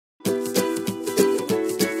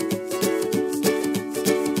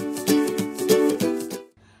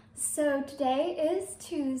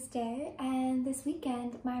Wednesday, and this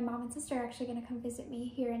weekend my mom and sister are actually going to come visit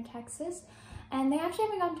me here in Texas, and they actually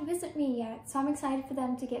haven't gone to visit me yet, so I'm excited for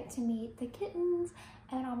them to get to meet the kittens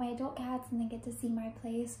and all my adult cats and then get to see my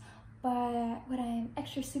place. But what I'm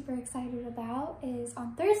extra super excited about is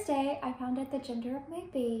on Thursday I found out the gender of my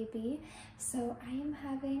baby, so I am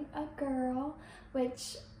having a girl,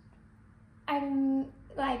 which I'm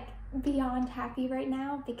like beyond happy right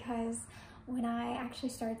now, because when I actually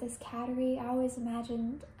started this cattery, I always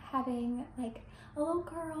imagined having like a little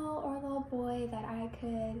girl or a little boy that I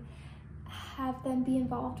could have them be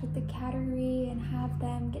involved with the cattery and have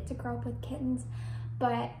them get to grow up with kittens.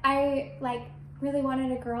 But I like really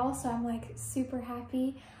wanted a girl, so I'm like super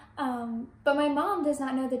happy. But my mom does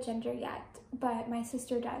not know the gender yet, but my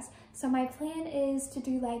sister does. So my plan is to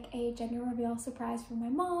do like a gender reveal surprise for my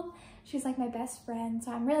mom. She's like my best friend,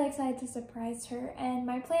 so I'm really excited to surprise her. And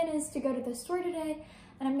my plan is to go to the store today,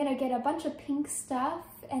 and I'm gonna get a bunch of pink stuff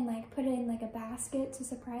and like put it in like a basket to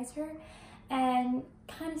surprise her, and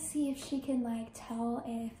kind of see if she can like tell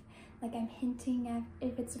if like I'm hinting at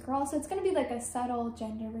if it's a girl. So it's gonna be like a subtle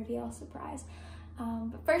gender reveal surprise.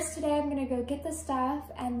 But first today I'm gonna go get the stuff,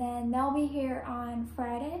 and then they'll be here on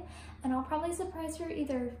Friday, and I'll probably surprise her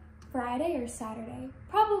either Friday or Saturday.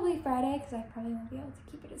 Probably Friday, because I probably won't be able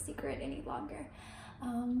to keep it a secret any longer.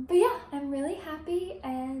 But yeah, I'm really happy,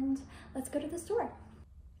 and let's go to the store.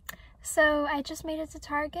 So I just made it to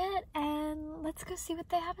Target, and let's go see what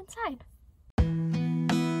they have inside.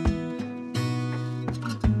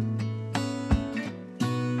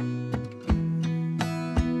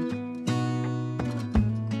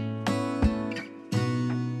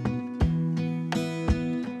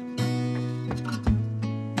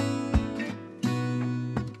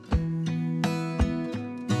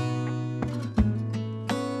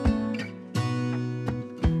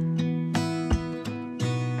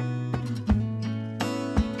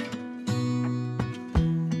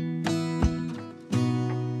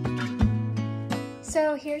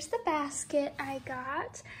 So here's the basket I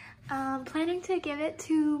got. Planning to give it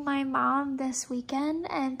to my mom this weekend,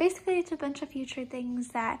 and basically it's a bunch of future things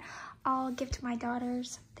that I'll give to my daughter or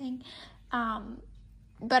something.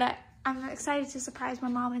 But I'm excited to surprise my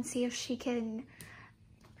mom and see if she can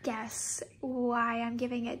guess why I'm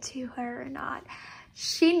giving it to her or not.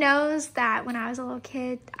 She knows that when I was a little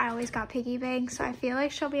kid, I always got piggy banks, so I feel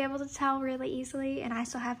like she'll be able to tell really easily, and I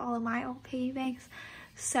still have all of my old piggy banks,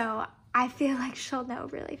 so I feel like she'll know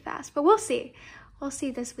really fast, but we'll see. We'll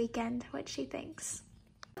see this weekend what she thinks.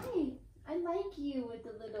 Hi, I like you with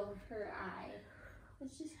the little her eye.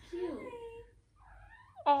 It's just cute.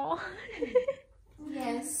 Oh.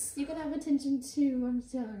 Yes, you can have attention too, I'm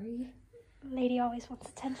sorry. Lady always wants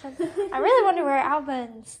attention. I really wonder where Alba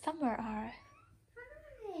and Summer are.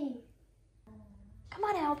 Hi. Come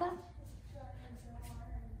on, Alba.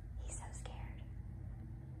 He's so scared.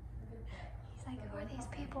 He's like, who are these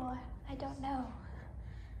people? I don't know.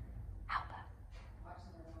 Alba.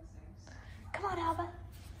 Come on, Alba.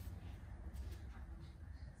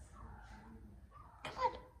 Come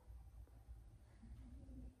on.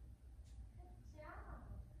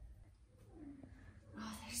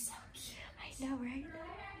 Oh, they're so cute. I know, right?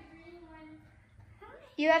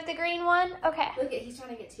 You have the green one? Okay. Look at, he's trying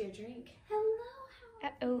to get to your drink.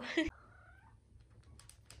 Hello. Uh-oh.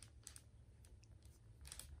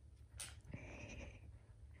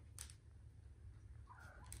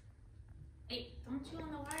 Hey, don't chew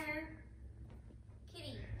on the wire.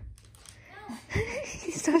 Kitty. No.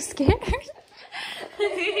 He's so scared.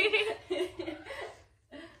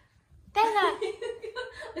 Bella.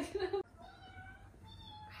 Look at him.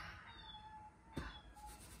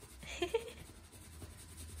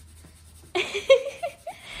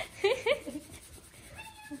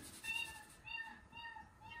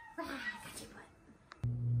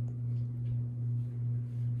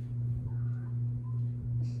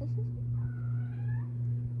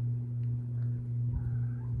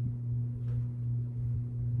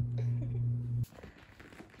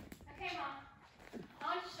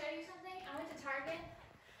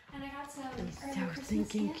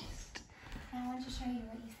 Thinking. I want to show you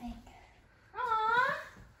what you think. Aww.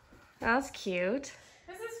 That's cute.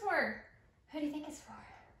 What's this for? Who do you think it's for?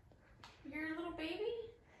 Your little baby?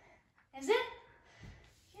 Is it?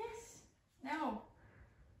 Yes. No.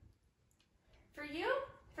 For you?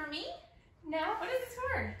 For me? No. What is this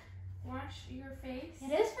for? Wash your face?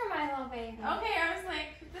 It is for my little baby. Okay, I was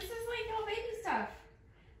like, this is like little baby stuff.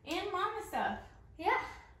 And mama stuff. Yeah.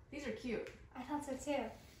 These are cute. I thought so too.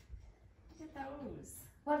 Look at those.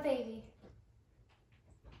 What baby?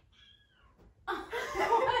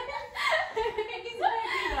 He's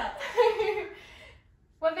not.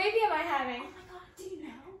 What baby am I having? Oh my god, do you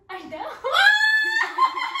know?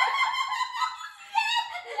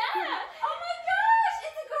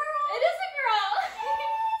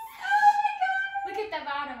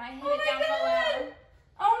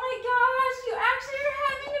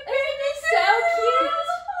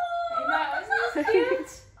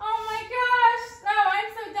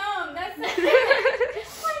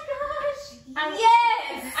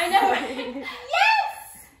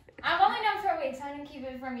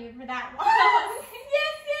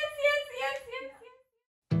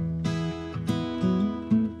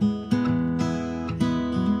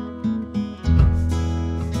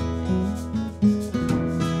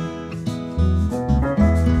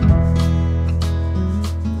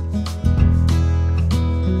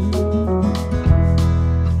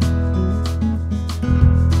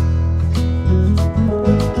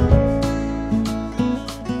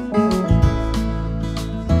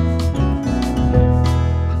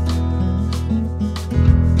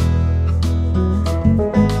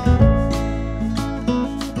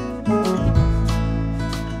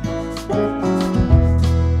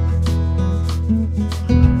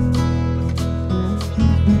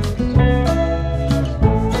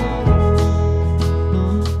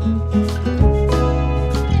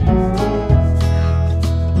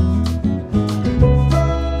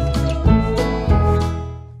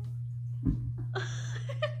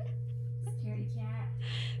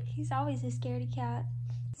 cat.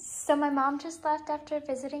 So my mom just left after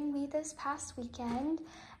visiting me this past weekend,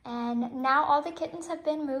 and now all the kittens have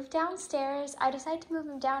been moved downstairs. I decided to move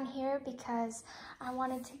them down here because I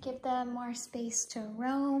wanted to give them more space to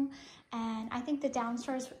roam, and I think the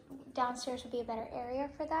downstairs would be a better area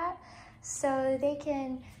for that. So they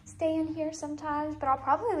can stay in here sometimes, but I'll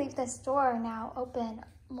probably leave this door now open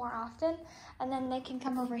more often, and then they can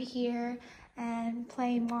come over here and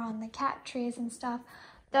play more on the cat trees and stuff.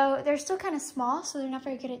 Though they're still kind of small, so they're not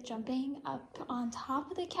very good at jumping up on top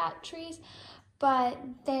of the cat trees, but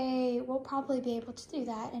they will probably be able to do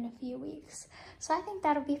that in a few weeks. So I think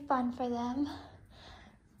that'll be fun for them.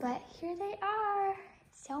 But here they are,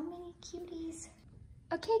 so many cuties.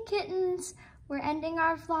 Okay, kittens, we're ending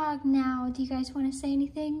our vlog now. Do you guys want to say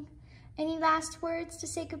anything? Any last words to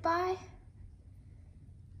say goodbye?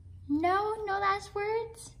 No last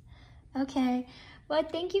words? Okay, well,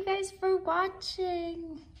 thank you guys for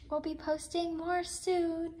watching. We'll be posting more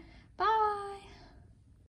soon. Bye.